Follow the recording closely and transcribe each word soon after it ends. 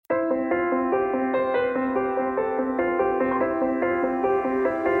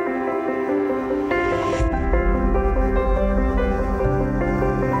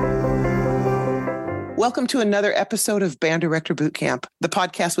Welcome to another episode of Band Director Bootcamp, the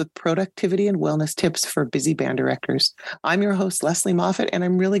podcast with productivity and wellness tips for busy band directors. I'm your host, Lesley Moffat, and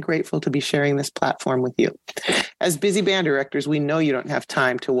I'm really grateful to be sharing this platform with you. As busy band directors, we know you don't have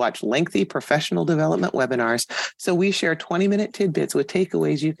time to watch lengthy professional development webinars, so we share 20-minute tidbits with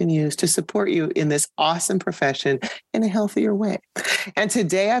takeaways you can use to support you in this awesome profession in a healthier way. And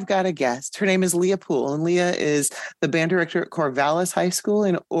today I've got a guest. Her name is Lia Poole, and Lia is the band director at Corvallis High School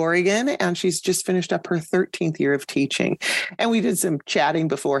in Oregon, and she's just finished up her 13th year of teaching. And we did some chatting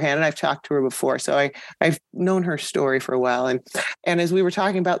beforehand, and I've talked to her before, so I've known her story for a while. And as we were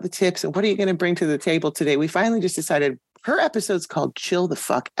talking about the tips and what are you going to bring to the table today, we finally just decided her episode's called Chill the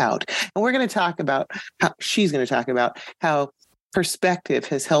Fuck Out. And we're going to talk about she's going to talk about how perspective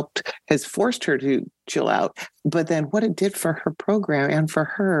has forced her to chill out, but then what it did for her program and for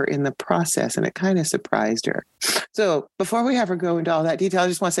her in the process. And it kind of surprised her. So before we have her go into all that detail, I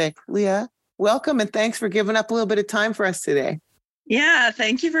just want to say, Lia, welcome and thanks for giving up a little bit of time for us today. Yeah,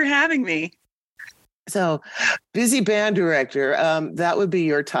 thank you for having me. So, busy band director, that would be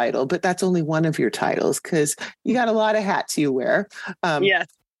your title, but that's only one of your titles because you got a lot of hats you wear. Yes.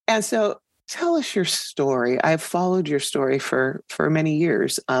 And so tell us your story. I've followed your story for many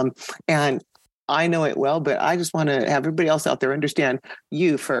years, and I know it well, but I just want to have everybody else out there understand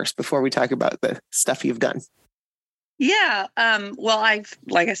you first before we talk about the stuff you've done. Yeah. Well,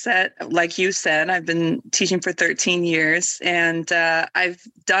 like you said, I've been teaching for 13 years and I've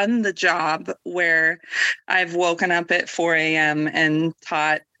done the job where I've woken up at 4 a.m. and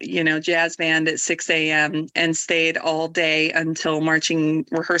taught, jazz band at 6 a.m. and stayed all day until marching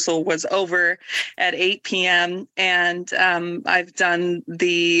rehearsal was over at 8 p.m. And I've done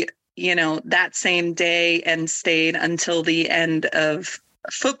that same day and stayed until the end of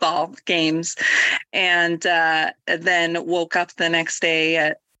football games and then woke up the next day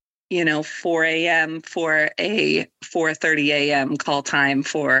at 4 a.m. for a 4:30 a.m. call time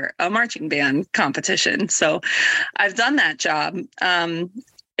for a marching band competition. So I've done that job. And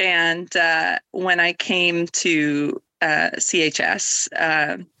when I came to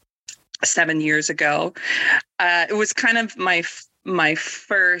CHS 7 years ago, it was kind of my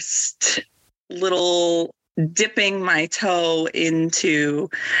first little dipping my toe into,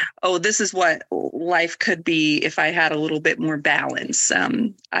 this is what life could be if I had a little bit more balance.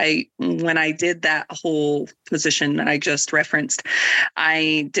 When I did that whole position that I just referenced,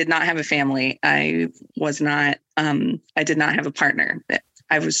 I did not have a family. I did not have a partner.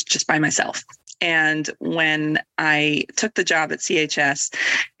 I was just by myself. And when I took the job at CHS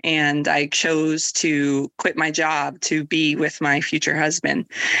and I chose to quit my job to be with my future husband,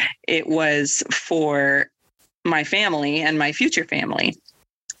 it was for my family and my future family.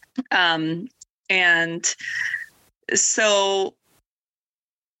 And so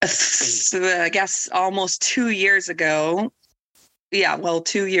I guess almost 2 years ago,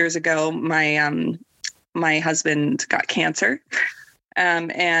 2 years ago, my husband got cancer.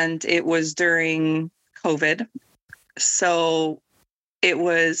 And it was during COVID. So it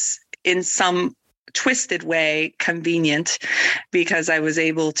was in some twisted way convenient because I was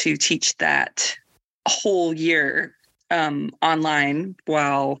able to teach that whole year online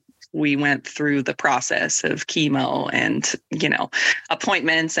while we went through the process of chemo and,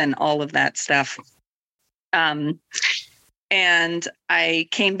 appointments and all of that stuff. And I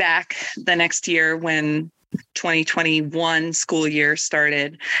came back the next year when 2021 school year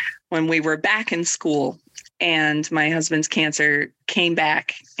started, when we were back in school, and my husband's cancer came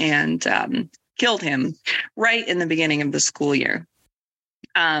back and killed him right in the beginning of the school year.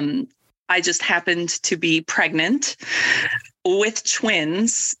 I just happened to be pregnant with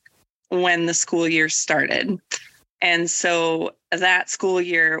twins when the school year started. And so that school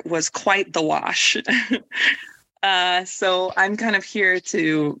year was quite the wash. So I'm kind of here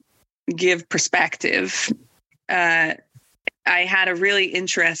to give perspective. I had a really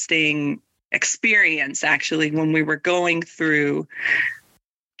interesting experience actually when we were going through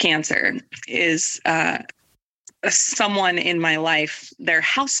cancer. Is someone in my life, their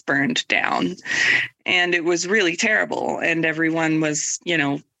house burned down and it was really terrible and everyone was,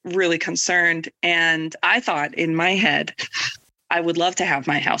 really concerned. And I thought in my head, I would love to have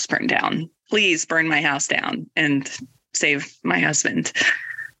my house burned down. Please burn my house down and save my husband.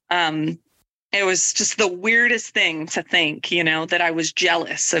 It was just the weirdest thing to think, that I was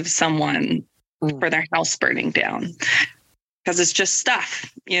jealous of someone for their house burning down. Because it's just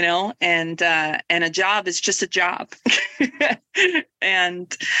stuff, and a job is just a job.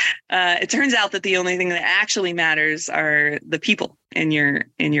 And it turns out that the only thing that actually matters are the people in your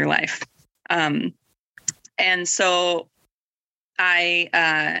life. And so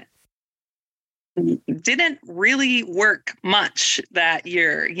I didn't really work much that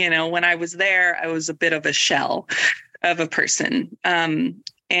year. When I was there, I was a bit of a shell of a person. And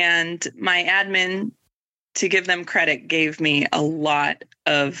my admin, to give them credit, gave me a lot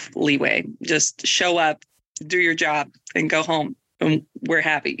of leeway. Just show up, do your job, and go home, and we're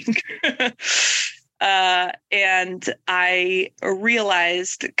happy. And I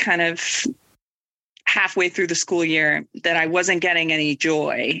realized kind of halfway through the school year that I wasn't getting any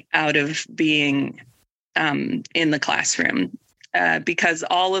joy out of being in the classroom, because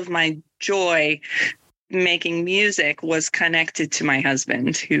all of my joy making music was connected to my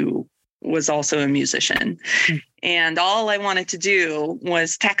husband, who was also a musician. And all I wanted to do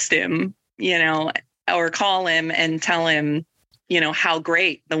was text him, or call him and tell him, how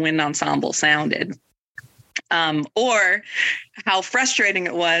great the wind ensemble sounded. Or how frustrating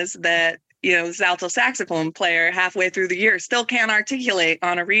it was that, this alto saxophone player halfway through the year still can't articulate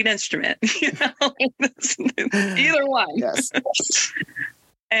on a reed instrument. Either one. Yes.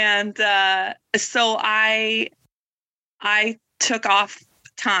 And so I took off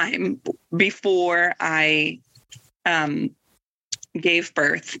time before I gave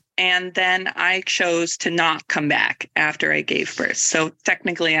birth. And then I chose to not come back after I gave birth. So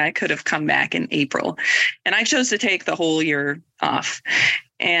technically I could have come back in April. And I chose to take the whole year off.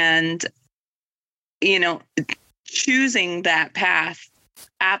 And, choosing that path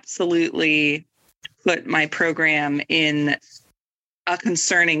absolutely put my program in a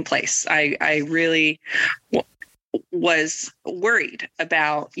concerning place. I really was worried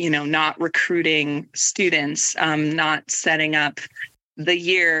about, not recruiting students, not setting up the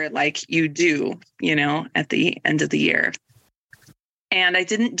year like you do, at the end of the year. And I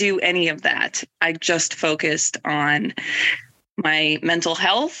didn't do any of that. I just focused on my mental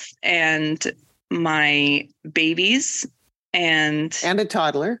health and my babies and a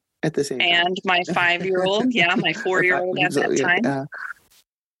toddler at the same time. And my 5-year-old. Yeah, my 4-year-old at that time. Yeah.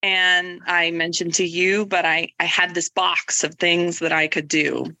 And I mentioned to you, but I had this box of things that I could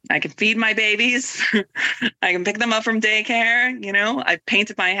do. I can feed my babies. I can pick them up from daycare. I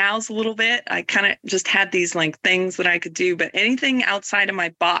painted my house a little bit. I kind of just had these things that I could do, but anything outside of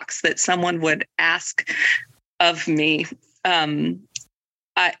my box that someone would ask of me,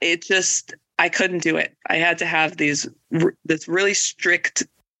 I couldn't do it. I had to have this really strict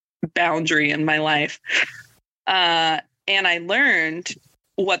boundary in my life. And I learned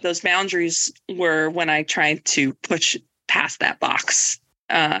what those boundaries were when I tried to push past that box.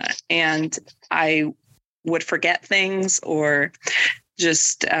 And I would forget things or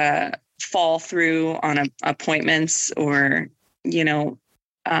just fall through on appointments or,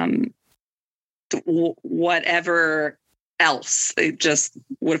 whatever else. It just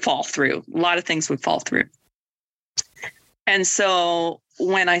would fall through. A lot of things would fall through. And so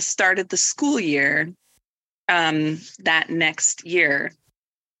when I started the school year, that next year,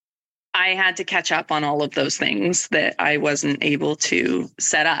 I had to catch up on all of those things that I wasn't able to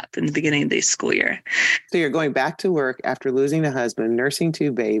set up in the beginning of the school year. So you're going back to work after losing a husband, nursing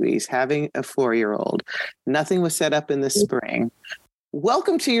 2 babies, having a 4-year-old. Nothing was set up in the spring.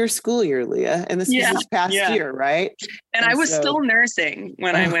 Welcome to your school year, Lia. And this is this past year, right? And I was still nursing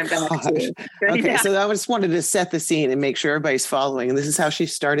when I went back to it. Okay, so I just wanted to set the scene and make sure everybody's following. And this is how she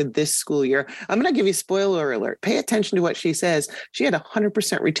started this school year. I'm going to give you a spoiler alert. Pay attention to what she says. She had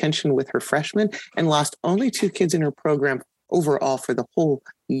 100% retention with her freshmen and lost only 2 kids in her program overall for the whole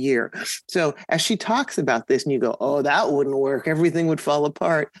year. So as she talks about this and you go, oh, that wouldn't work. Everything would fall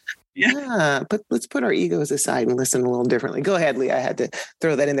apart. Yeah, but let's put our egos aside and listen a little differently. Go ahead, Lia. I had to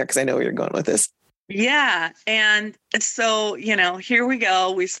throw that in there because I know where you're going with this. Yeah. And so, here we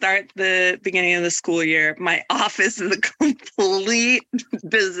go. We start the beginning of the school year. My office is a complete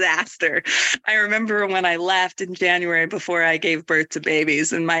disaster. I remember when I left in January before I gave birth to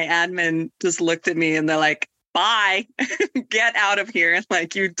babies, and my admin just looked at me and they're like, bye, get out of here.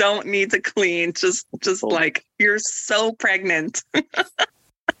 Like, you don't need to clean. Just like, you're so pregnant.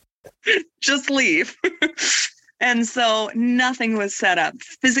 Just leave. And so nothing was set up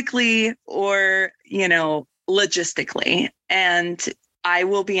physically or, logistically. And I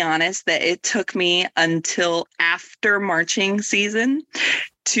will be honest that it took me until after marching season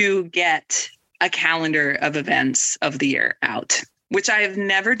to get a calendar of events of the year out, which I have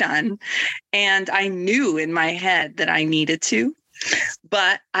never done. And I knew in my head that I needed to,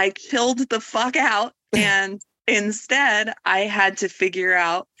 but I chilled the fuck out. And instead, I had to figure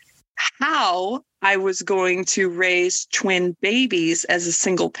out how I was going to raise twin babies as a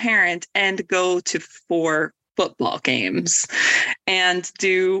single parent and go to 4 football games and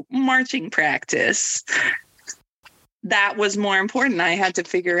do marching practice. that was more important. I had to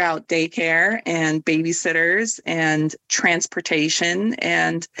figure out daycare and babysitters and transportation,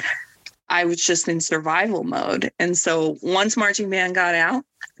 and I was just in survival mode. And so once marching band got out,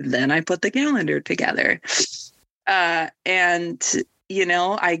 then I put the calendar together. And,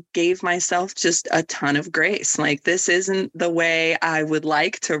 I gave myself just a ton of grace. Like, this isn't the way I would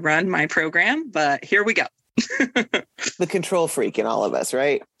like to run my program, but here we go. The control freak in all of us,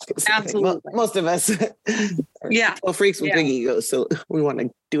 right? Absolutely. Most of us are control freaks with big egos. So we want to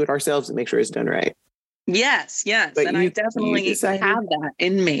do it ourselves and make sure it's done right. Yes. But and I definitely have that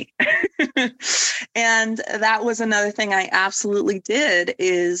in me. And that was another thing I absolutely did,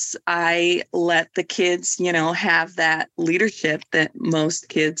 is I let the kids, have that leadership that most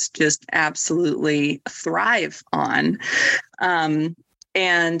kids just absolutely thrive on.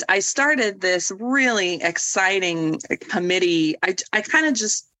 And I started this really exciting committee. I kind of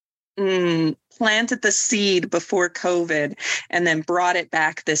just planted the seed before COVID and then brought it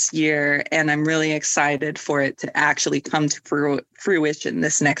back this year. And I'm really excited for it to actually come to fruition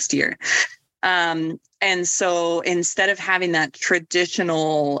this next year. And so instead of having that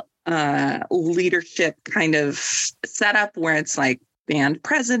traditional leadership kind of setup where it's like band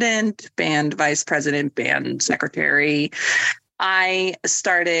president, band vice president, band secretary, I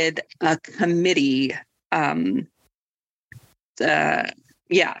started a committee,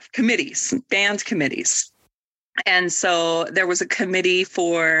 committees, band committees. And so there was a committee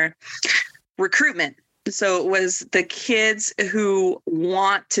for recruitment. So it was the kids who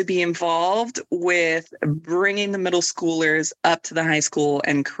want to be involved with bringing the middle schoolers up to the high school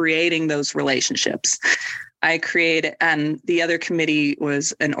and creating those relationships. I created, and the other committee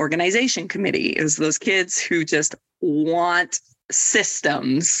was an organization committee. It was those kids who just want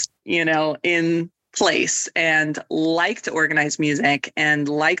systems, in place and like to organize music and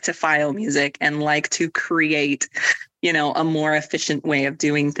like to file music and like to create, a more efficient way of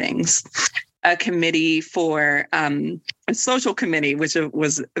doing things. A committee for a social committee, which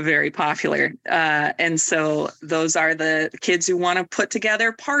was very popular. And so those are the kids who want to put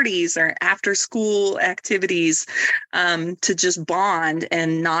together parties or after school activities to just bond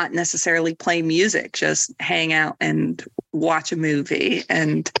and not necessarily play music, just hang out and watch a movie.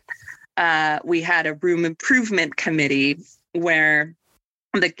 And we had a room improvement committee where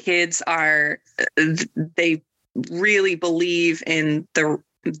the kids they really believe in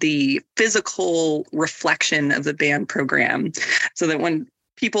the physical reflection of the band program, so that when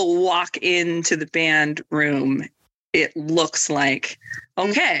people walk into the band room, it looks like,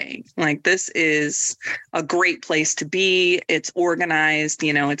 okay, like this is a great place to be. It's organized,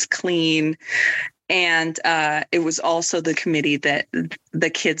 it's clean. And it was also the committee that the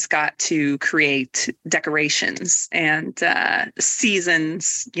kids got to create decorations and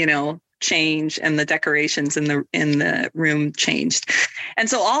seasons, change, and the decorations in the room changed. And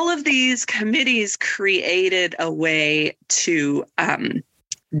so all of these committees created a way to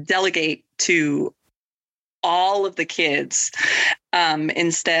delegate to all of the kids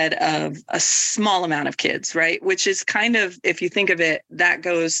instead of a small amount of kids, right? Which is kind of, if you think of it, that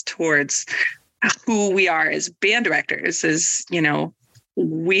goes towards who we are as band directors. Is,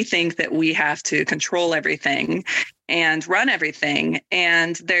 we think that we have to control everything and run everything.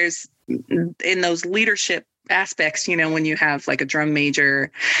 And there's, in those leadership aspects, when you have like a drum major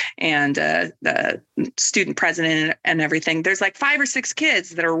and the student president and everything, there's like 5 or 6 kids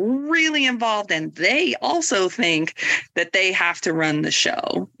that are really involved, and they also think that they have to run the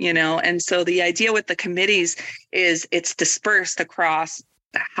show, And so the idea with the committees is it's dispersed across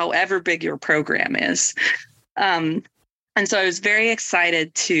however big your program is. And so I was very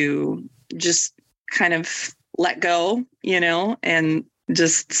excited to just kind of let go, and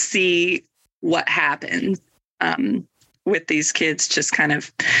just see what happened with these kids just kind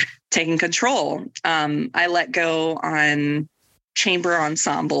of taking control. I let go on chamber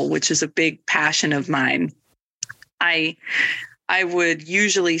ensemble, which is a big passion of mine. I would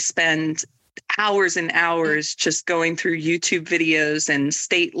usually spend hours and hours just going through YouTube videos and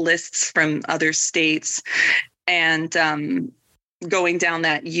state lists from other states and going down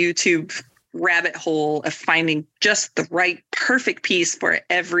that YouTube rabbit hole of finding just the right perfect piece for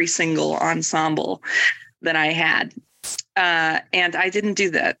every single ensemble that I had. And I didn't do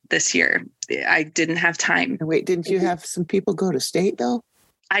that this year. I didn't have time. Wait, didn't you have some people go to state though?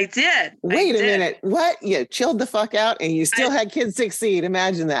 I did. Wait a minute. What? You chilled the fuck out and you still had kids succeed.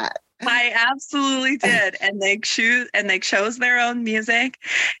 Imagine that. I absolutely did. And they chose their own music,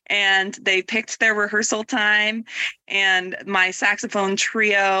 and they picked their rehearsal time. And my saxophone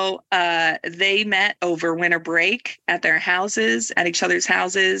trio, they met over winter break at each other's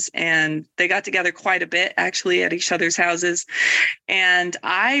houses. And they got together quite a bit actually at each other's houses. And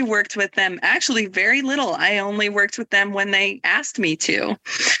I worked with them actually very little. I only worked with them when they asked me to.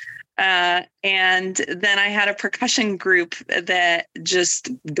 And then I had a percussion group that just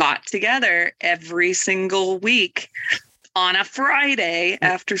got together every single week on a Friday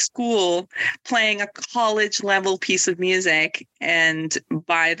after school, playing a college level piece of music. And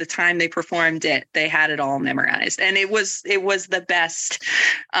by the time they performed it, they had it all memorized. And it was the best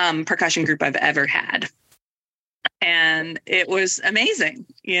percussion group I've ever had. And it was amazing,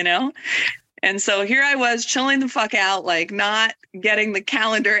 And so here I was chilling the fuck out, like not getting the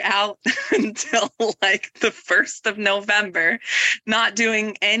calendar out until like the 1st of November, not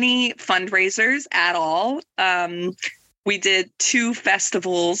doing any fundraisers at all. We did 2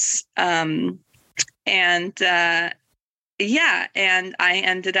 festivals, and I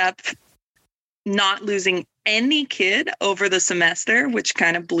ended up not losing any kid over the semester, which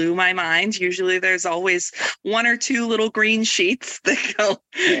kind of blew my mind. Usually there's always 1 or 2 little green sheets that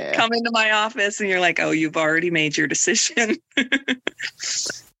come into my office and you're like, oh, you've already made your decision.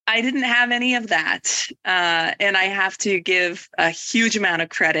 I didn't have any of that. And I have to give a huge amount of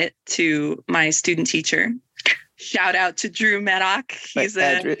credit to my student teacher. Shout out to Drew Meddock. He's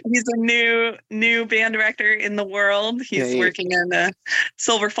a new band director in the world. He's working in the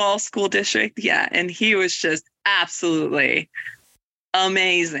Silver Falls School District. Yeah. And he was just absolutely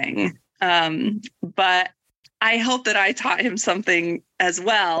amazing. But I hope that I taught him something as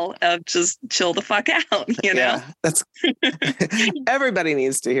well of just chill the fuck out, Yeah, that's everybody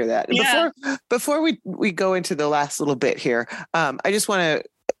needs to hear that. And before we go into the last little bit here, I just want to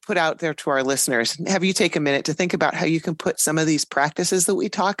put out there to our listeners, have you take a minute to think about how you can put some of these practices that we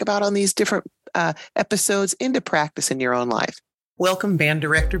talk about on these different episodes into practice in your own life. Welcome, Band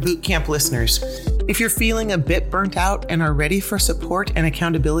Director Bootcamp listeners. If you're feeling a bit burnt out and are ready for support and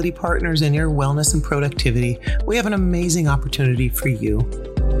accountability partners in your wellness and productivity, we have an amazing opportunity for you.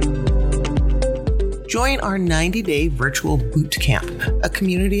 Join our 90-day virtual boot camp, a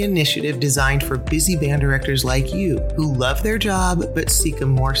community initiative designed for busy band directors like you who love their job but seek a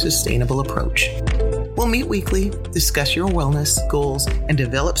more sustainable approach. We'll meet weekly, discuss your wellness goals, and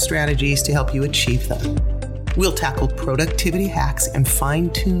develop strategies to help you achieve them. We'll tackle productivity hacks and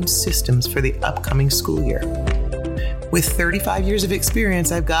fine-tune systems for the upcoming school year. With 35 years of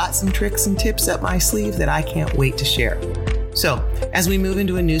experience, I've got some tricks and tips up my sleeve that I can't wait to share. So, as we move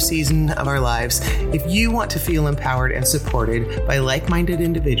into a new season of our lives, if you want to feel empowered and supported by like-minded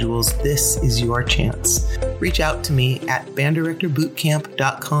individuals, this is your chance. Reach out to me at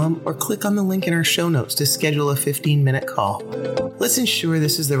banddirectorbootcamp.com or click on the link in our show notes to schedule a 15-minute call. Let's ensure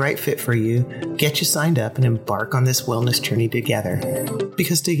this is the right fit for you, get you signed up, and embark on this wellness journey together.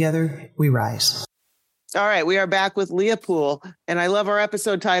 Because together, we rise. All right, we are back with Lia Poole, and I love our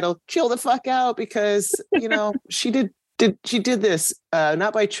episode title, Chill the Fuck Out, because, she did this,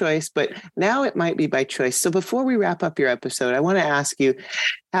 not by choice, but now it might be by choice. So before we wrap up your episode, I want to ask you,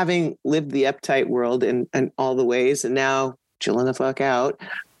 having lived the uptight world in all the ways and now chilling the fuck out,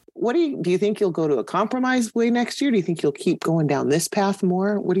 what do you think you'll go to a compromised way next year? Do you think you'll keep going down this path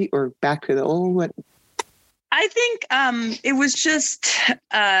more? Or back to the old? What? I think it was just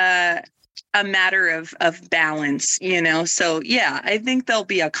a matter of balance, So yeah, I think there'll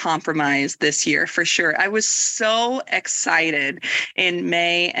be a compromise this year for sure. I was so excited in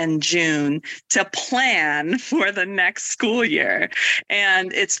May and June to plan for the next school year.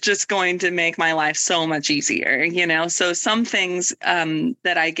 And it's just going to make my life so much easier, So some things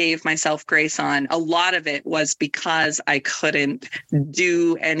that I gave myself grace on, a lot of it was because I couldn't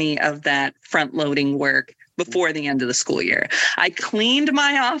do any of that front loading work before the end of the school year. I cleaned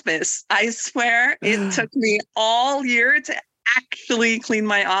my office. I swear it took me all year to actually clean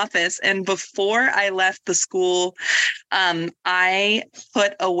my office. And before I left the school, I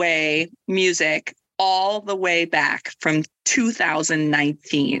put away music all the way back from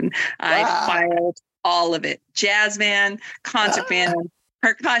 2019. Wow. I filed all of it. Jazz band, concert band,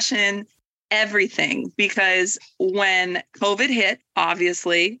 percussion, everything. Because when COVID hit,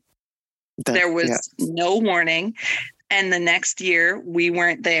 obviously, there was no warning. And the next year we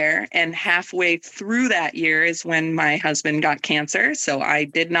weren't there. And halfway through that year is when my husband got cancer. So I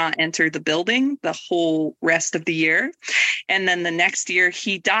did not enter the building the whole rest of the year. And then the next year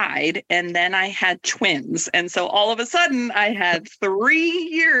he died. And then I had twins. And so all of a sudden I had 3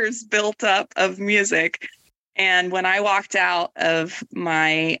 years built up of music And when I walked out of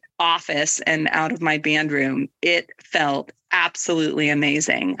my office and out of my band room, it felt absolutely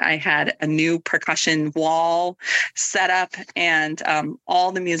amazing. I had a new percussion wall set up, and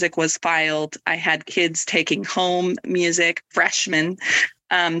all the music was filed. I had kids taking home music, freshmen,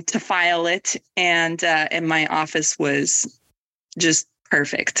 to file it, and my office was just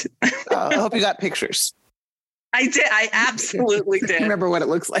perfect. I hope you got pictures. I did. I absolutely did. Remember what it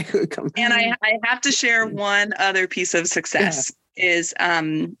looks like. And I have to share one other piece of success is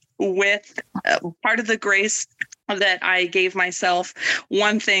with part of the grace that I gave myself.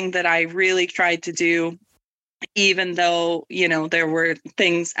 One thing that I really tried to do, even though, there were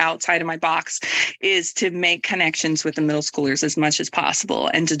things outside of my box, is to make connections with the middle schoolers as much as possible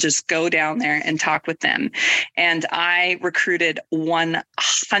and to just go down there and talk with them. And I recruited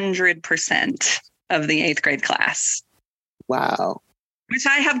 100% of the 8th grade class. Wow. Which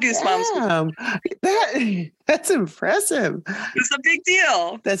I have goosebumps. Damn. That's impressive. It's a big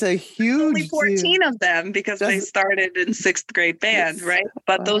deal. That's a huge only 14 of them because they started in 6th grade band, right?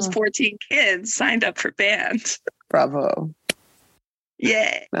 But those 14 kids signed up for band. Bravo.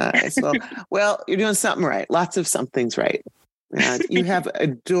 Yeah. Nice. Well, you're doing something right. Lots of somethings right. You have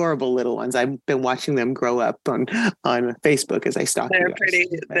adorable little ones. I've been watching them grow up on Facebook as I stalk. They're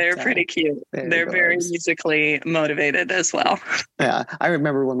pretty cute. They're very musically motivated as well. Yeah, I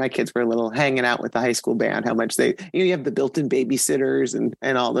remember when my kids were little, hanging out with the high school band. How much you have the built-in babysitters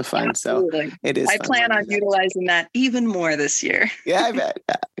and all the fun. Absolutely. So it is. I plan on utilizing that even more this year. Yeah, I bet.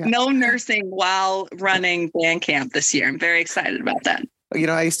 Yeah. No nursing while running band camp this year. I'm very excited about that.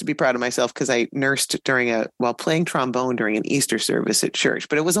 I used to be proud of myself because I nursed while playing trombone during an Easter service at church,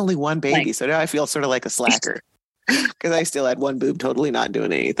 but it was only one baby. Right. So now I feel sort of like a slacker because I still had one boob totally not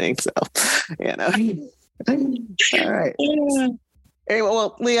doing anything. So, All right. Anyway,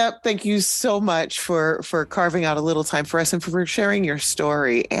 well, Lia, thank you so much for carving out a little time for us and for sharing your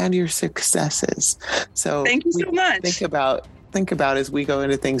story and your successes. So thank you so much. Think about as we go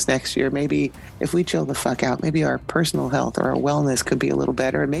into things next year, maybe if we chill the fuck out, maybe our personal health or our wellness could be a little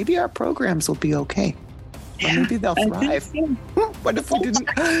better, and maybe our programs will be okay. Or maybe they'll thrive. So. What if we didn't?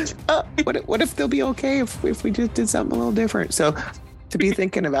 What if they'll be okay if we just did something a little different? So to be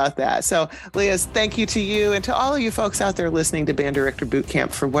thinking about that. So Lia, thank you to you and to all of you folks out there listening to Band Director Boot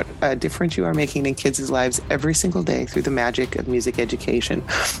Camp for what a difference you are making in kids' lives every single day through the magic of music education.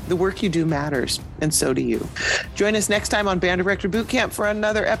 The work you do matters, and so do you. Join us next time on Band Director Boot Camp for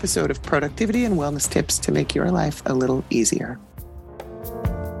another episode of productivity and wellness tips to make your life a little easier.